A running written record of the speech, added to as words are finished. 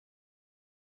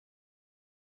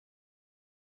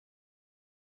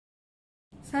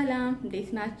ሰላም እንዴት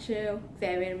ናችሁ?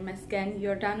 እግዚአብሔር ይመስገን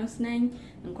ዮርዳኖስ ነኝ።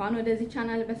 እንኳን ወደዚህ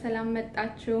ቻናል በሰላም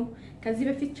መጣችሁ። ከዚህ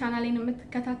በፊት ቻናሌን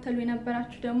የምትከታተሉ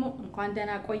የነበራችሁ ደግሞ እንኳን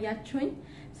ደህና ቆያችሁኝ።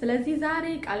 ስለዚህ ዛሬ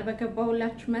ቃል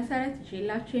በገባሁላችሁ መሰረት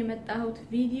ይዤላችሁ የመጣሁት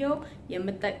ቪዲዮ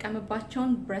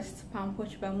የምጠቀምባቸውን ብሬስት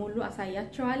ፓምፖች በሙሉ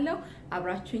አሳያችኋለሁ።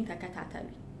 አብራችሁኝ ተከታተሉ።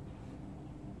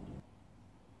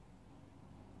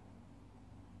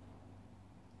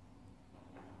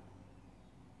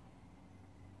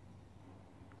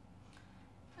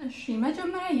 እሺ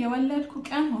መጀመሪያ የወለድኩ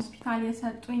ቀን ሆስፒታል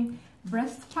የሰጡኝ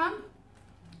ብሬስት ፓምፕ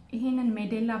ይሄንን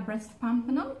ሜዴላ ብሬስት ፓምፕ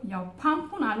ነው። ያው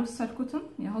ፓምፑን አልወሰድኩትም፣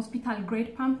 የሆስፒታል ግሬድ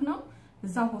ፓምፕ ነው።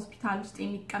 እዛው ሆስፒታል ውስጥ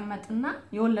የሚቀመጥና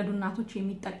የወለዱ እናቶች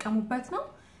የሚጠቀሙበት ነው።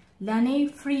 ለኔ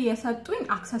ፍሪ የሰጡኝ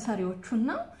አክሰሰሪዎቹን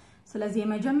ነው። ስለዚህ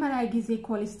የመጀመሪያ ጊዜ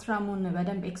ኮሌስትራሙን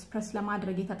በደንብ ኤክስፕረስ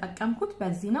ለማድረግ የተጠቀምኩት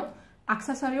በዚህ ነው።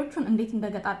 አክሰሰሪዎቹን እንዴት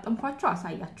እንደገጣጠምኳቸው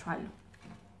አሳያችኋለሁ።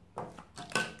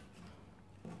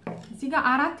 እዚህ ጋር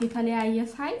አራት የተለያየ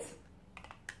ሳይዝ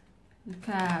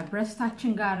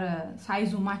ከብሬስታችን ጋር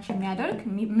ሳይዙ ማች የሚያደርግ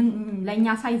ለኛ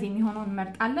ሳይዝ የሚሆነውን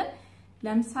እንመርጣለን።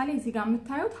 ለምሳሌ እዚህ ጋር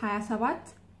የምታዩት 27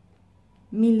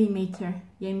 ሚሊ ሜትር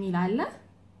የሚል አለ።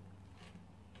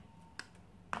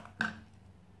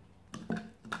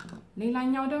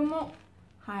 ሌላኛው ደግሞ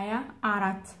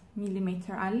 24 ሚሊ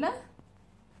ሜትር አለ።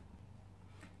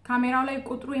 ካሜራው ላይ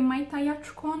ቁጥሩ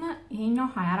የማይታያችሁ ከሆነ ይሄኛው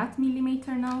 24 ሚሊ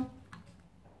ሜትር ነው።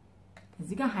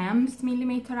 እዚህ ጋር 25 ሚሊ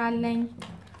ሜትር አለኝ፣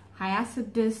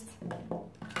 26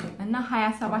 እና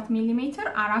 27 ሚሊ ሜትር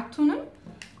አራቱንም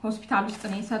ሆስፒታል ውስጥ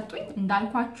ነው የሰጡኝ።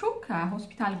 እንዳልኳችሁ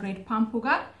ከሆስፒታል ግሬድ ፓምፑ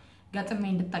ጋር ገጥሜ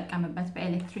እንድጠቀምበት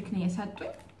በኤሌክትሪክ ነው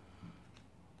የሰጡኝ።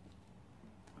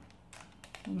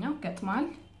 እኛው ገጥማል።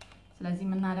 ስለዚህ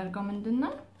የምናደርገው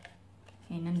ምንድነው?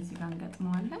 ይሄንን እዚህ ጋር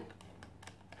እንገጥመዋለን።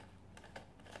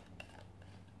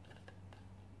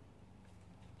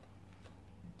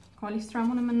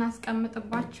 ኮሌስትራሙን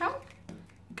የምናስቀምጥባቸው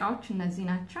እቃዎች እነዚህ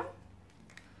ናቸው።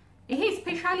 ይሄ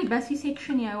ስፔሻሊ በሲ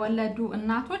ሴክሽን የወለዱ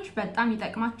እናቶች በጣም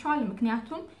ይጠቅማቸዋል።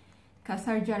 ምክንያቱም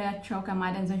ከሰርጀሪያቸው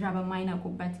ከማደንዘዣ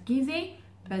በማይነቁበት ጊዜ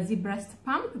በዚህ ብሬስት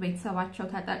ፓምፕ ቤተሰባቸው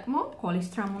ተጠቅሞ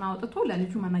ኮሌስትራሙን አውጥቶ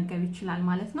ለልጁ መመገብ ይችላል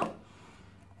ማለት ነው።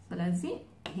 ስለዚህ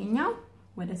ይሄኛው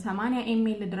ወደ 80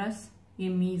 ml ድረስ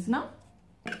የሚይዝ ነው።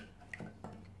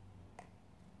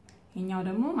 ይሄኛው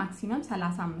ደግሞ ማክሲመም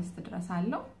 35 ድረስ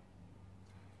አለው።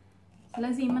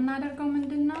 ስለዚህ የምናደርገው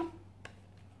ምንድነው?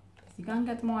 እዚህ ጋር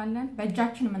እንገጥመዋለን።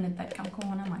 በእጃችን የምንጠቀም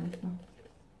ከሆነ ማለት ነው።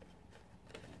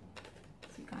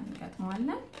 እዚህ ጋር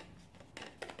እንገጥመዋለን።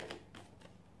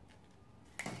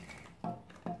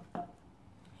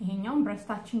 ይሄኛውን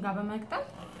ብሬስታችን ጋር በመግጠም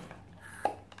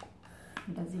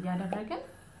እንደዚህ ያደረገን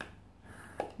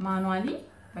ማኑዋሊ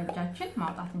በእጃችን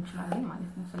ማውጣት እንችላለን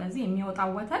ማለት ነው። ስለዚህ የሚወጣው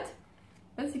ወተት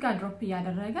በዚህ ጋር ድሮፕ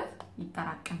ያደረገ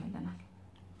ይጠራቀምልናል።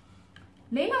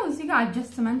 ሌላው እዚህ ጋር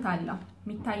አጀስትመንት አለው።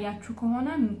 የሚታያችሁ ከሆነ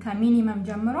ከሚኒመም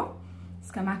ጀምሮ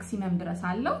እስከ ማክሲመም ድረስ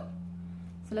አለው።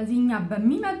 ስለዚህ እኛ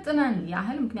በሚመጥነን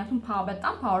ያህል ምክንያቱም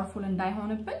በጣም ፓወርፉል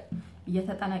እንዳይሆንብን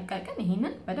እየተጠነቀቅን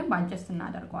ይሄንን በደንብ አጀስት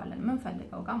እናደርገዋለን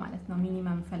የምንፈልገው ጋር ማለት ነው።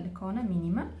 ሚኒመም ፈልግ ከሆነ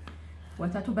ሚኒመም፣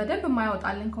 ወተቱ በደንብ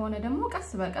የማይወጣልን ከሆነ ደግሞ ቀስ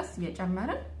በቀስ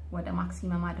እየጨመርን ወደ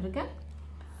ማክሲመም አድርገን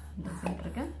እንደዚህ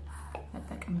አድርገን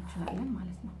መጠቀም እንችላለን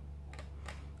ማለት ነው።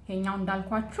 ይሄኛው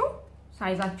እንዳልኳችሁ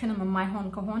ሳይዛችንም የማይሆን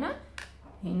ከሆነ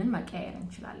ይሄንን መቀየር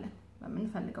እንችላለን።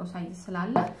 በምንፈልገው ሳይዝ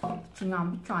ስላለ እቺኛውን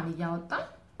ብቻዋን እያወጣን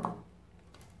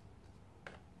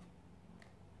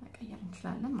መቀየር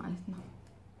እንችላለን ማለት ነው።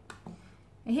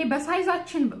 ይሄ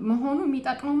በሳይዛችን መሆኑ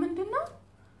የሚጠቅመው ምንድነው?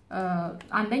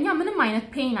 አንደኛ ምንም አይነት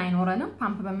ፔን አይኖረንም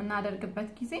ፓምፕ በመናደርግበት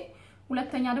ጊዜ።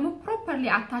 ሁለተኛ ደግሞ ፕሮፐርሊ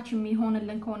አታች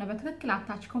የሚሆንልን ከሆነ በትክክል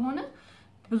አታች ከሆነ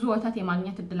ብዙ ወተት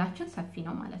የማግኘት እድላችን ሰፊ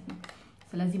ነው ማለት ነው።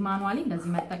 ስለዚህ ማኑዋሊ እንደዚህ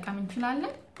መጠቀም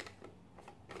እንችላለን።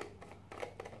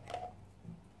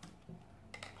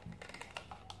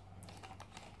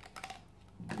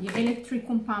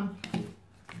 የኤሌክትሪኩን ፓምፕ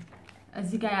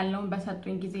እዚህ ጋር ያለውን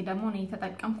በሰጡኝ ጊዜ ደግሞ ነው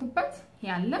የተጠቀምኩበት።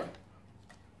 ያለ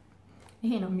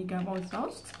ይሄ ነው የሚገባው እዛ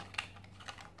ውስጥ።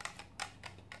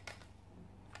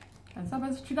 ከዛ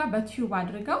በዚች ጋር በቲዩብ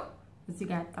አድርገው እዚህ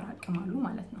ጋር ያጠራቅማሉ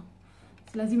ማለት ነው።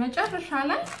 ስለዚህ መጨረሻ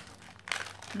ላይ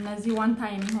እነዚህ ዋን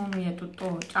ታይም የሆኑ የጡጦ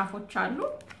ጫፎች አሉ።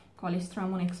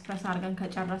 ኮሌስትራሙን ኤክስፕረስ አድርገን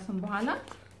ከጨረስን በኋላ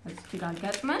እዚህ ጋር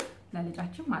ገጥመን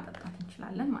ለልጃችን ማጠጣት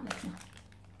እንችላለን ማለት ነው።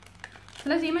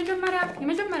 ስለዚህ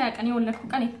የመጀመሪያ ቀን የወለድኩ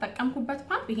ቀን የተጠቀምኩበት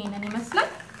ፓምፕ ይሄንን ይመስላል።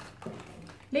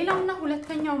 ሌላውና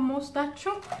ሁለተኛው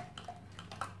መወስዳቸው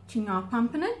ቺኛዋ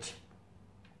ፓምፕ ነች።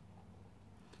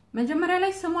 መጀመሪያ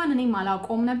ላይ ስሟን እኔም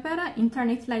አላውቀውም ነበር።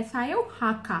 ኢንተርኔት ላይ ሳየው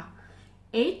ሃካ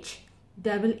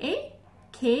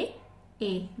HAAKA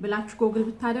ብላችሁ ጎግል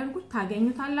ብታደርጉት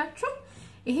ታገኙታላችሁ።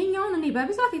 ይሄኛውን እኔ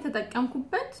በብዛት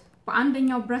የተጠቀምኩበት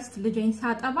በአንደኛው ብረስት ልጄን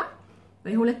ሳጠባ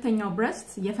በሁለተኛው ብረስት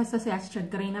የፈሰሰ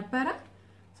ያስቸግረኝ ነበር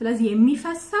ስለዚህ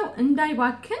የሚፈሰው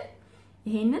እንዳይባክን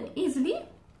ይሄንን ኢዝሊ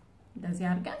እንደዚህ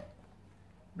አድርገን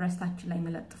ብረስታችን ላይ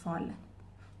መለጥፈዋለን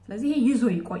ስለዚህ ይሄ ይዞ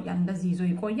ይቆያል እንደዚህ ይዞ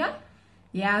ይቆያል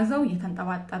የያዘው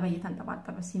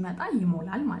የተንጠባጠበ ሲመጣ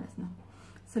ይሞላል ማለት ነው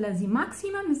ስለዚህ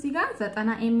ማክሲመም እዚህ ጋር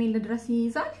 90 ml ድረስ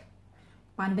ይይዛል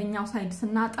በአንደኛው ሳይድ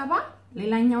ስናጠባ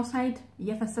ሌላኛው ሳይድ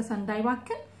እየፈሰሰ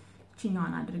እንዳይባክን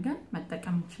ቺኛውን አድርገን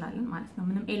መጠቀም እንችላለን ማለት ነው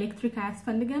ምንም ኤሌክትሪክ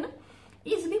አያስፈልገንም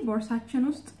ኢዝሊ ቦርሳችን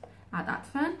ውስጥ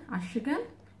አጣጥፈን አሽገን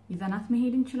ይዘናት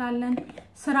መሄድ እንችላለን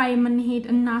ስራ የምንሄድ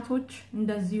እናቶች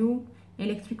እንደዚሁ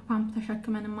ኤሌክትሪክ ፓምፕ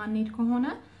ተሸክመን ማንሄድ ከሆነ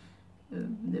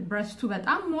ብረስቱ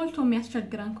በጣም ሞልቶ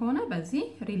የሚያስቸግረን ከሆነ በዚህ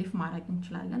ሪሊፍ ማድረግ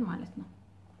እንችላለን ማለት ነው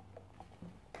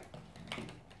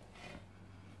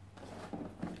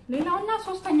ሌላውና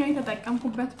ሶስተኛው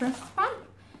የተጠቀምኩበት ብረስት ፓምፕ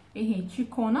ይሄ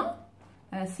ቺኮ ነው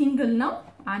ሲንግል ነው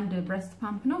አንድ ብረስት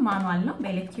ፓምፕ ነው ማኑዋል ነው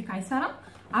በኤሌክትሪክ አይሰራም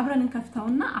አብረን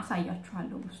እንከፍተውና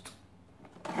አሳያችኋለሁ ውስጥ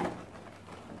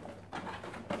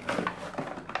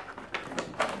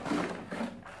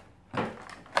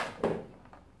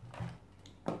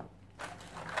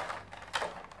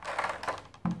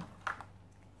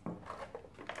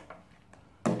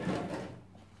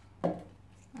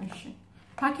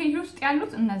ፓኬጅ ውስጥ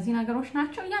ያሉት እነዚህ ነገሮች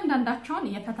ናቸው ያንዳንዳቸውን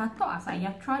እየፈታተው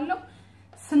አሳያችኋለሁ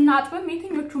ስናጥብም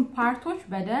የትኞቹን ፓርቶች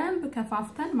በደንብ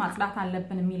ከፋፍተን ማጽዳት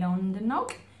አለብን የሚለውን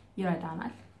እንድናውቅ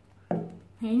ይረዳናል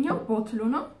ይሄኛው ቦትሉ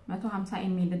ነው 150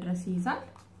 ml ድረስ ይይዛል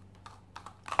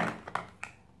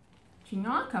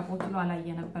ቺኛዋ ከቦትሉ ላይ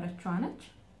የነበረችው ነች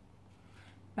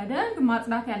በደንብ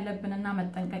ማጽዳት ያለብንና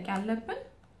መጠንቀቅ ያለብን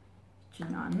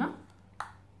ቺኛዋና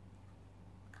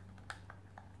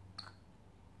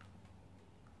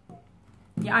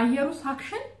የአየሩ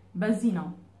ሳክሽን በዚህ ነው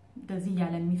እንደዚህ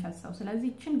ያለ የሚፈሰው ስለዚህ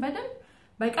እቺን በደንብ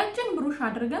በቀጭን ብሩሽ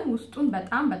አድርገን ውስጡን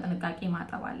በጣም በጥንቃቄ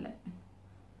ማጠብ አለብን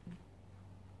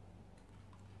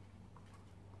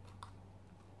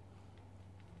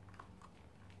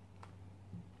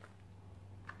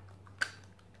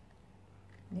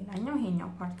ሌላኛው ይሄኛው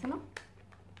ፓርት ነው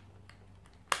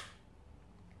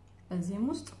እዚህም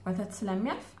ውስጥ ወተት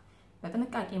ስለሚያልፍ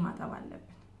በጥንቃቄ ማጠብ አለብን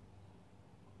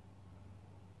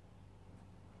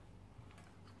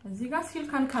እዚህ ጋር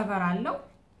ሲልከን ከቨር አለው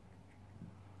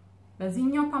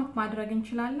በዚህኛው ፓምፕ ማድረግ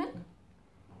እንችላለን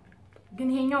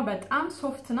ግን ይሄኛው በጣም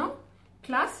ሶፍት ነው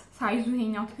ፕላስ ሳይዙ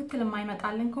ይሄኛው ትክክል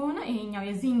የማይመጣልን ከሆነ ይሄኛው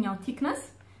የዚህኛው ቲክነስ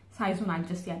ሳይዙን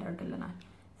አድጀስት ያደርግልናል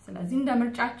ስለዚህ እንደ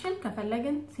ምርጫችን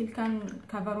ከፈለግን ሲልከን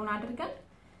ከቨሩን አድርገን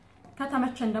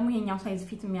ከተመቸን ደግሞ ይሄኛው ሳይዝ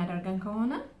ፊት የሚያደርገን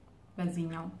ከሆነ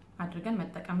በዚህኛው አድርገን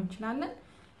መጠቀም እንችላለን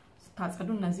ስታጸዱ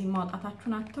እነዚህ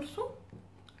ማውጣታችሁን አትርሱ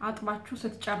አጥባችሁ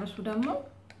ስትጨርሱ ደግሞ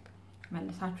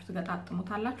መልሳችሁ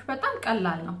ትገጣጥሙታላችሁ በጣም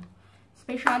ቀላል ነው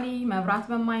ስፔሻሊ መብራት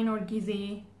በማይኖር ጊዜ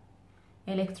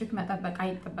ኤሌክትሪክ መጠበቅ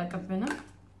አይጠበቅብንም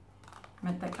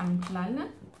መጠቀም እንችላለን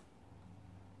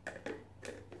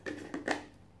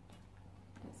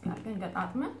እዚህ አድርገን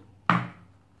ገጣጥመን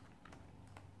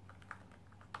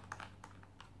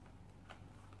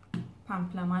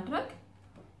ፓምፕ ለማድረግ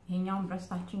ይሄኛውን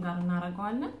ብረስታችን ጋር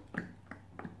እናደርገዋለን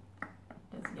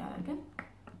እንደዚህ ያደርገን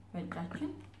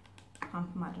በእጃችን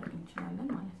ፓምፕ ማድረግ እንችላለን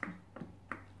ማለት ነው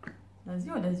ስለዚህ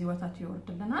ወደዚህ ወተቱ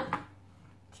ይወርድልናል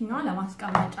ቺኛዋ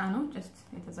ለማስቀመጫ ነው ጀስት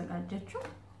የተዘጋጀችው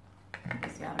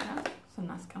እንደዚህ አድርገን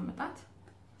ስናስቀምጣት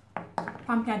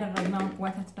ፓምፕ ያደረግነው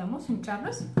ወተት ደግሞ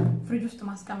ስንጨርስ ፍሪጅ ውስጥ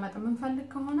ማስቀመጥ የምንፈልግ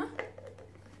ከሆነ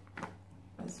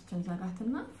በዚህችን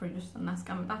ዘጋትና ፍሪጅ ውስጥ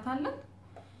እናስቀምጣታለን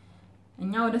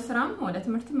እኛ ወደ ስራም ወደ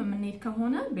ትምህርትም የምንሄድ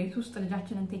ከሆነ ቤት ውስጥ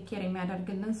ልጃችንን ቴክ ኬር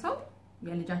የሚያደርግልን ሰው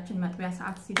የልጃችን መጥቢያ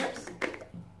ሰዓት ሲደርስ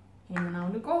ይሄንን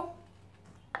አውልቆ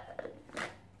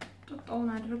ጡጦውን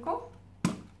አድርጎ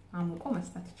አሙቆ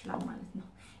መስጠት ይችላል ማለት ነው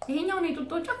ይሄኛው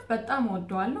የጡጦ ጫፍ በጣም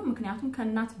ወደዋለሁ ምክንያቱም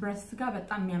ከእናት ብረስት ጋር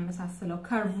በጣም የሚያመሳስለው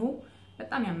ከርቭ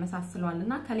በጣም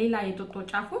ያመሳስለዋልና ከሌላ የጡጦ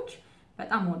ጫፎች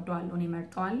በጣም ወደዋለሁ እኔ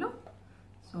መርጠዋለሁ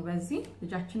ሶ በዚህ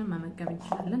ልጃችንን መመገብ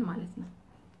እንችላለን ማለት ነው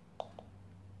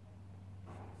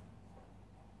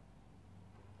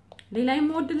ሌላ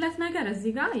የምወድለት ነገር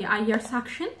እዚህ ጋር የአየር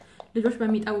ሳክሽን ልጆች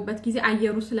በሚጠቡበት ጊዜ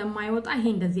አየሩ ስለማይወጣ ይሄ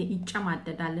እንደዚህ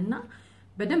ይጨማደዳልና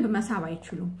በደንብ መሳብ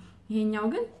አይችሉም ይሄኛው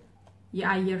ግን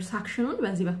የአየር ሳክሽኑን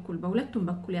በዚህ በኩል በሁለቱም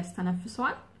በኩል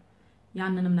ያስተነፍሰዋል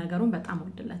ያንንም ነገሩን በጣም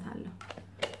ወድለታለሁ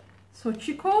ሶ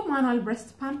ቺኮ ማኑዋል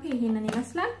ብረስት ፓምፕ ይሄንን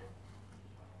ይመስላል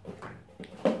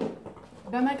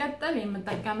በመቀጠል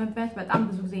የምጠቀምበት በጣም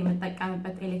ብዙ ጊዜ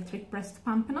የምጠቀምበት ኤሌክትሪክ ብረስት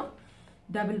ፓምፕ ነው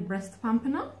ደብል ብረስት ፓምፕ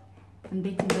ነው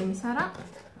እንዴት እንደሚሰራ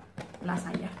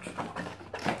ላሳያችሁ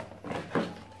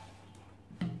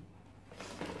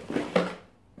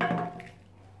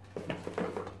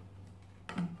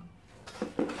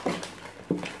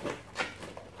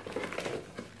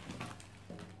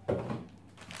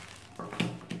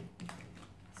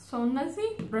እነዚህ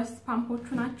ብረስት ፓምፖቹ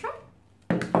ናቸው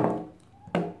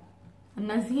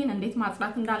እነዚህን እንዴት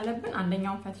ማጽዳት እንዳለብን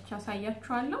አንደኛውን ፈትቻ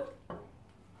ያሳያችኋለሁ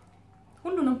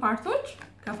ሁሉንም ፓርቶች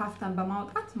ከፋፍተን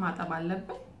በማውጣት ማጠብ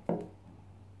አለብን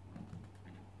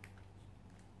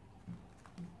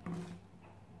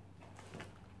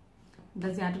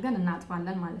እንደዚህ አድርገን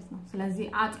እናጥባለን ማለት ነው ስለዚህ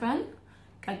አጥበን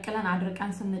ቀቅለን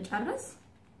አድርቀን ስንጨርስ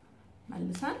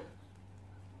መልሰን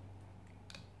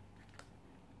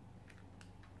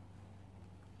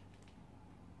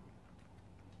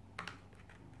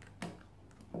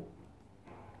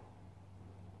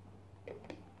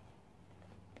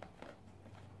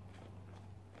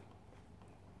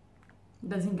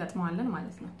እንደዚህ እንገጥመዋለን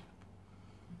ማለት ነው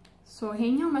ሶ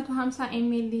ይሄኛው 150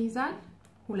 ml ይዛል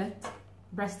ሁለት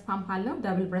breast pump አለው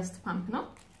double breast pump ነው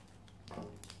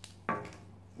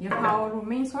የፓወሩ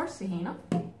main source ይሄ ነው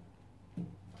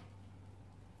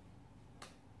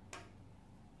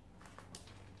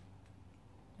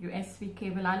USB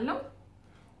cable አለው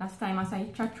last time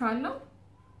አሳይቻችኋለሁ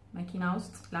መኪና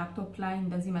ውስጥ ላፕቶፕ ላይ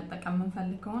እንደዚህ መጠቀም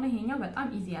እንፈልግ ከሆነ ይሄኛው በጣም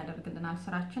ኢዚ ያደርግልናል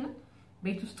ስራችንን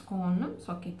ቤት ውስጥ ከሆነም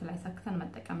ሶኬት ላይ ሰክተን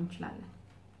መጠቀም እንችላለን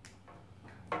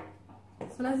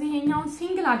ስለዚህ ይሄኛውን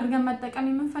ሲንግል አድርገን መጠቀም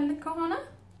የምንፈልግ ከሆነ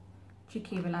ቺ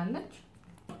ኬብል አለች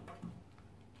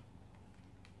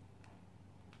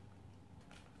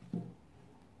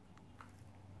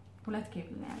ሁለት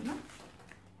ኬብል ነው ያለው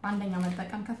አንደኛው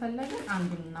መጠቀም ከፈለግን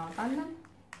አንዱን እናወጣለን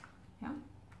ያ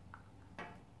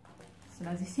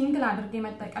ስለዚህ ሲንግል አድርጌ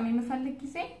መጠቀም የምፈልግ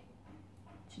ጊዜ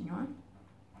እቺኛውን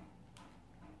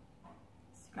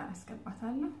ጋር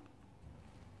አስገባታለሁ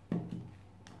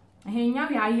ይሄኛው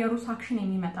የአየሩ ሳክሽን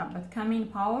የሚመጣበት ከሜን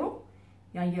ፓወሩ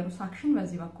የአየሩ ሳክሽን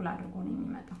በዚህ በኩል አድርጎ ነው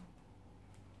የሚመጣው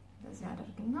እንደዚህ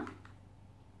አድርግና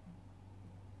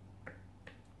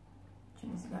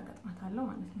እዚህ ጋር ገጥማታለሁ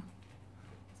ማለት ነው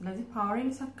ስለዚህ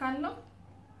ፓወሪንግ ሰካለሁ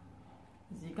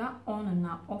እዚህ ጋር ኦን እና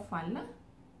ኦፍ አለ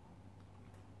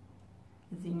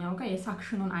እዚህኛው ጋር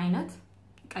የሳክሽኑን አይነት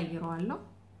ቀይረዋለሁ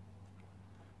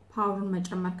ፓወሩን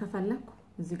መጨመር ከፈለኩ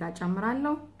እዚህ ጋር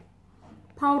ጨምራለሁ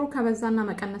ፓወሩ ከበዛና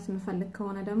መቀነስ የምፈልግ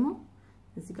ከሆነ ደግሞ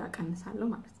እዚህ ጋር ቀንሳለሁ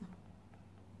ማለት ነው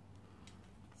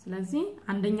ስለዚህ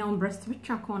አንደኛውን ብረስት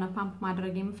ብቻ ከሆነ ፓምፕ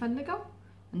ማድረግ የምፈልገው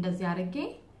እንደዚህ አድርጌ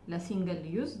ለሲንግል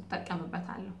ዩዝ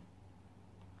ተጠቀምበታለሁ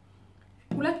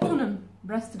ሁለቱንም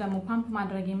ብረስት ደግሞ ፓምፕ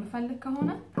ማድረግ የምፈልግ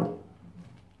ከሆነ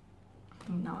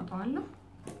እናወጣዋለሁ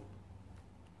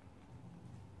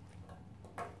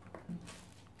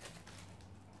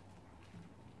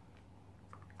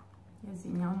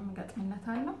የዚህኛውን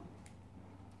ገጥመለታለሁ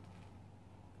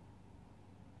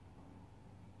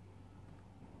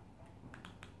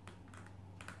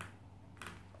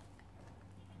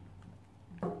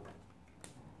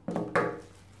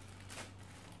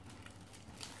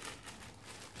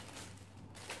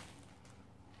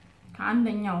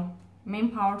ከአንደኛው ሜን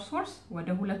ፓወር ሶርስ ወደ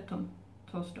ሁለቱም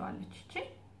ተወስደዋለች እቺ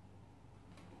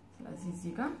ስለዚህ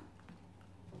እዚህ ጋር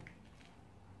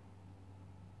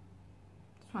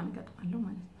ሷን ገጥማለሁ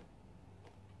ማለት ነው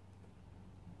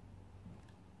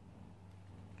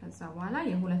ከዛ በኋላ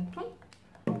የሁለቱን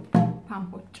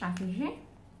ፓምፖች ጫፍ ይዤ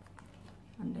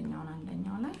አንደኛው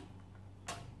ላይ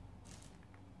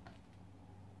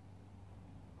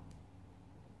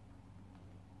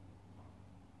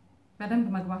በደንብ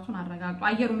መግባቱን አረጋግጡ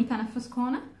አየሩ የሚተነፍስ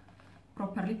ከሆነ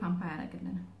ፕሮፐርሊ ፓምፕ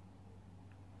ያደርግልናል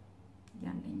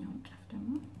ያንደኛው ጫፍ ደግሞ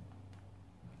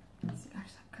እዚህ ጋር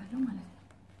ሰካለሁ ማለት ነው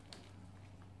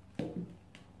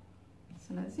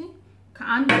ስለዚህ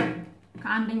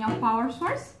ከአንደኛው ፓወር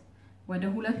ሶርስ ወደ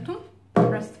ሁለቱም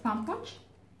ብረስት ፓምፖች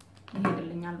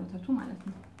ይሄድልኛል ወተቱ ማለት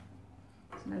ነው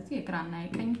ስለዚህ የግራና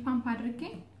የቀኝ ፓምፕ አድርጌ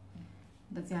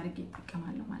እንደዚህ አድርጌ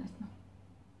እጠቀማለሁ ማለት ነው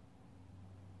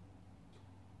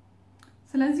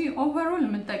ስለዚህ ኦቨርኦል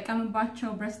የምንጠቀምባቸው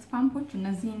ብረስት ፓምፖች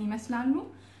እነዚህን ይመስላሉ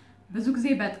ብዙ ጊዜ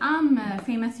በጣም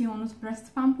ፌመስ የሆኑት ብረስት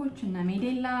ፓምፖች እነ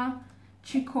ሜዴላ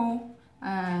ቺኮ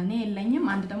እኔ የለኝም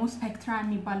አንድ ደግሞ ስፔክትራ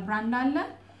የሚባል ብራንድ አለ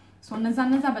ሶ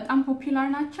እነዛ በጣም ፖፑላር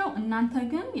ናቸው እናንተ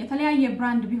ግን የተለያየ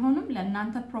ብራንድ ቢሆንም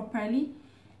ለእናንተ ፕሮፐርሊ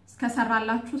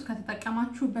እስከሰራላችሁ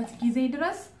እስከተጠቀማችሁበት ጊዜ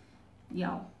ድረስ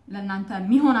ያው ለእናንተ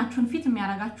የሚሆናችሁን ፊት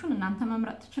የሚያረጋችሁን እናንተ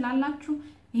መምረጥ ትችላላችሁ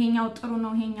ይሄኛው ጥሩ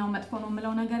ነው ይሄኛው መጥፎ ነው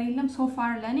ምለው ነገር የለም ሶ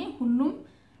ፋር ለኔ ሁሉም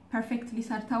ፐርፌክትሊ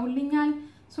ሰርተውልኛል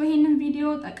ሶ ይሄንን ቪዲዮ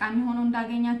ጠቃሚ ሆኖ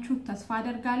እንዳገኛችሁ ተስፋ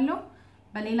አደርጋለሁ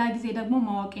በሌላ ጊዜ ደግሞ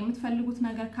ማወቅ የምትፈልጉት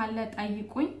ነገር ካለ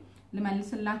ጠይቁኝ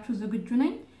ልመልስላችሁ ዝግጁ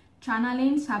ነኝ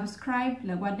ቻናሌን ሰብስክራይብ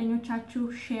ለጓደኞቻችሁ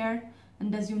ሼር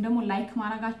እንደዚሁም ደግሞ ላይክ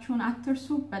ማድረጋችሁን አትርሱ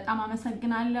በጣም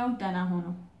አመሰግናለሁ ደህና ሁኑ